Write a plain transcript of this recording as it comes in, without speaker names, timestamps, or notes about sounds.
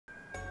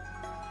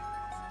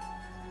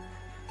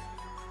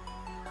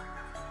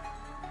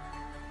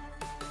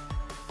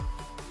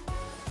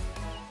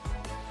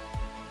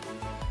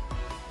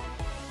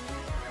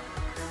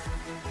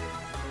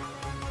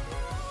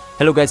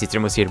Hello guys, it's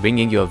Remus here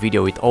bringing you a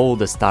video with all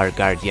the Star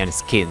Guardian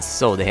skins.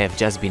 So they have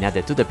just been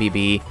added to the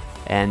PBE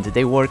and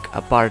they work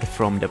apart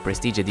from the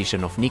Prestige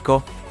edition of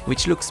Neeko,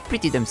 which looks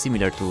pretty damn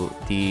similar to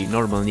the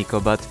normal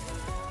Neeko, but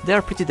they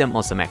are pretty damn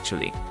awesome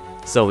actually.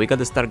 So we got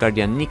the Star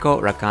Guardian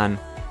Neeko, Rakan,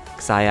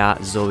 Xayah,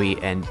 ZOE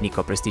and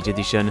Neeko Prestige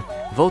edition.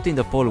 Vote in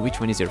the poll which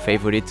one is your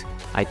favorite.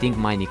 I think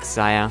mine is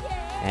Xayah,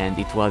 and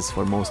it was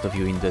for most of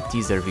you in the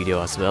teaser video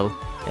as well.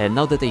 And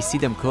now that I see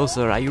them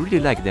closer, I really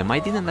like them. I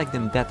didn't like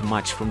them that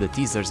much from the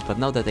teasers, but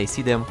now that I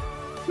see them,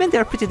 man, they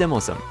are pretty damn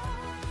awesome.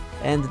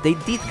 And they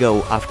did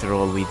go after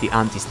all with the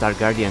anti-Star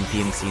Guardian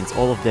team, since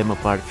all of them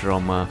apart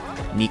from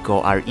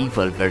Neeko are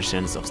evil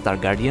versions of Star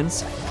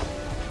Guardians.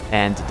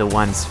 And the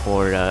ones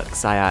for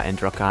Xayah and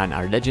Rakan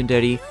are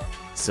legendary.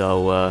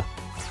 So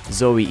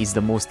ZOE is the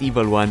most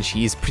evil one.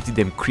 She is pretty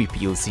damn creepy,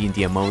 you'll see in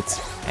the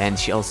emotes. And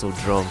she also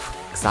drove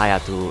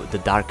Xayah to the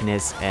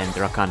darkness, and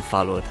Rakan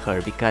followed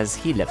her because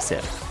he loves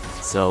her.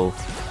 So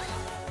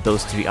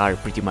those three are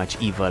pretty much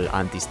evil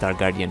anti-Star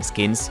Guardian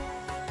skins.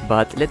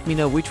 But let me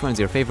know which one's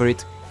your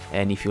favorite,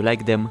 and if you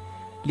like them,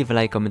 leave a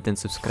like, comment and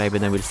subscribe,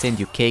 and I will send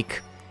you cake.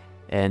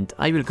 And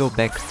I will go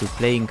back to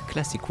playing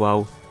classic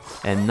WoW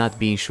and not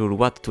being sure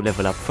what to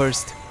level up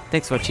first.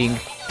 Thanks for watching,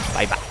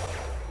 bye bye.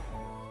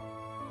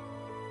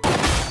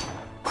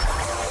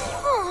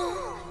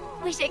 Oh,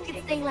 wish I could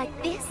stay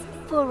like this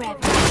forever.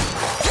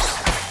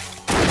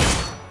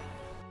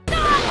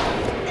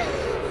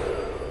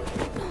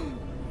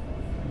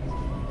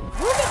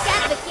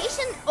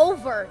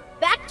 Over.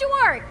 Back to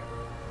work.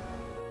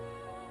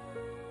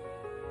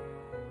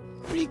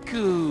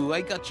 Riku,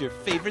 I got your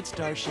favorite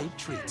star-shaped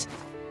treat.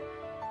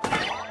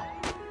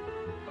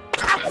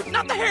 Ow,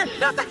 not the hair!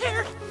 Not the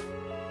hair!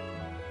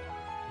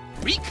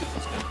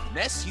 Riku's gonna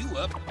mess you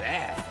up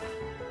bad.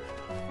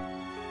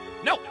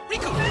 No,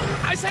 Riku!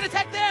 I said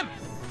attack them!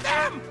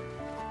 Them!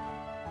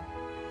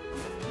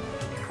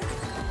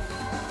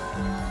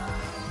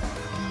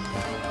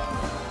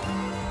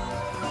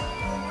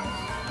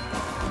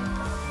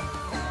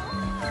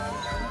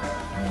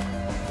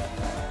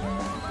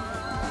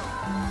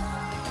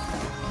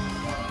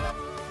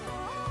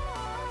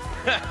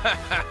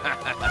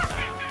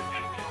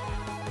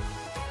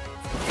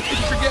 If you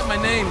forget my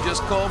name,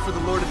 just call for the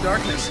Lord of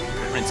Darkness.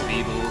 Prince of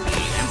Evil, the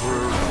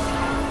Emperor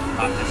of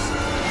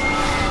Darkness.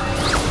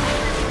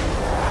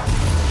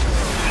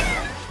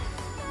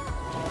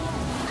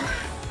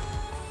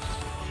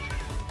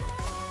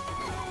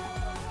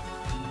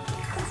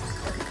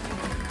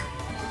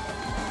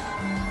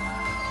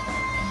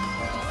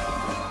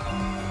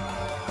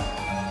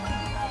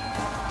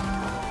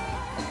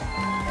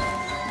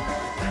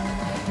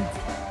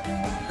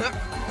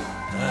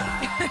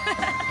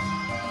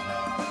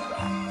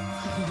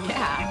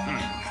 Yeah,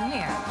 come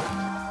here.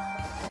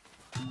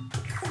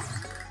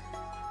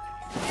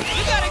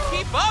 You gotta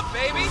keep up,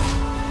 baby!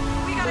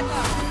 We gotta go.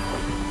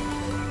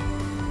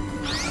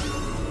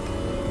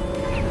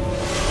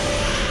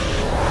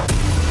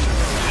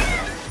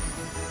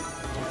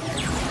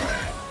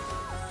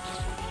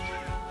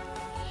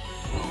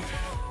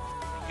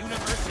 The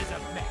universe is a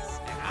mess,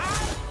 and I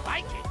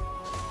like it.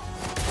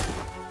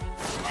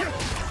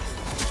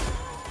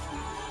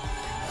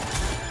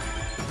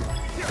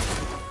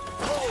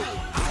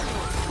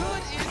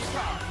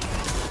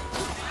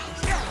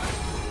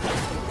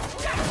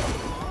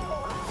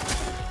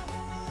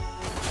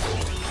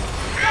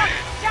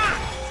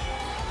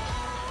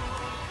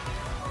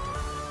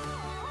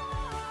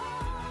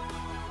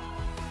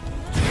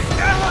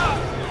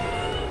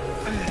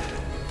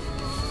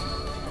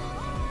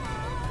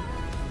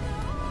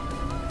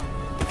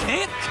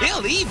 Can't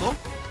kill evil,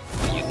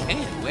 but you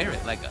can wear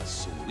it like a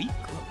sweet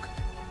cloak.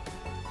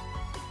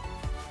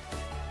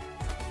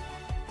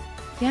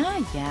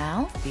 Yeah,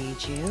 I'll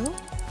feed you.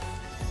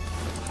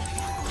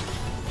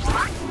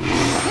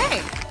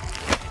 Hey!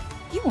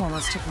 You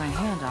almost took my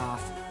hand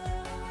off.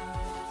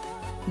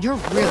 You're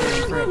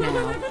really for it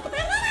now.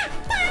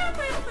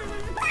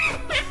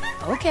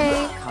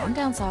 Okay, calm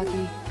down,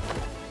 Saki.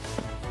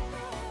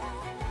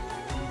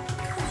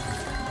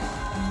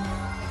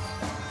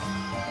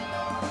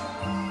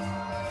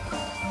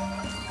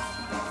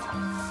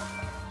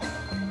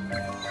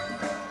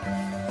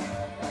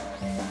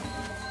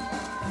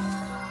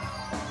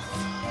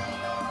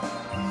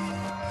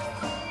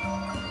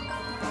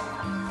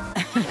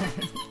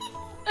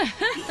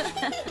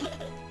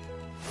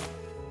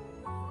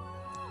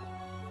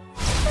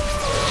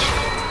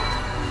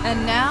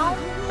 And now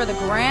for the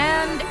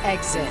grand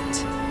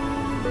exit.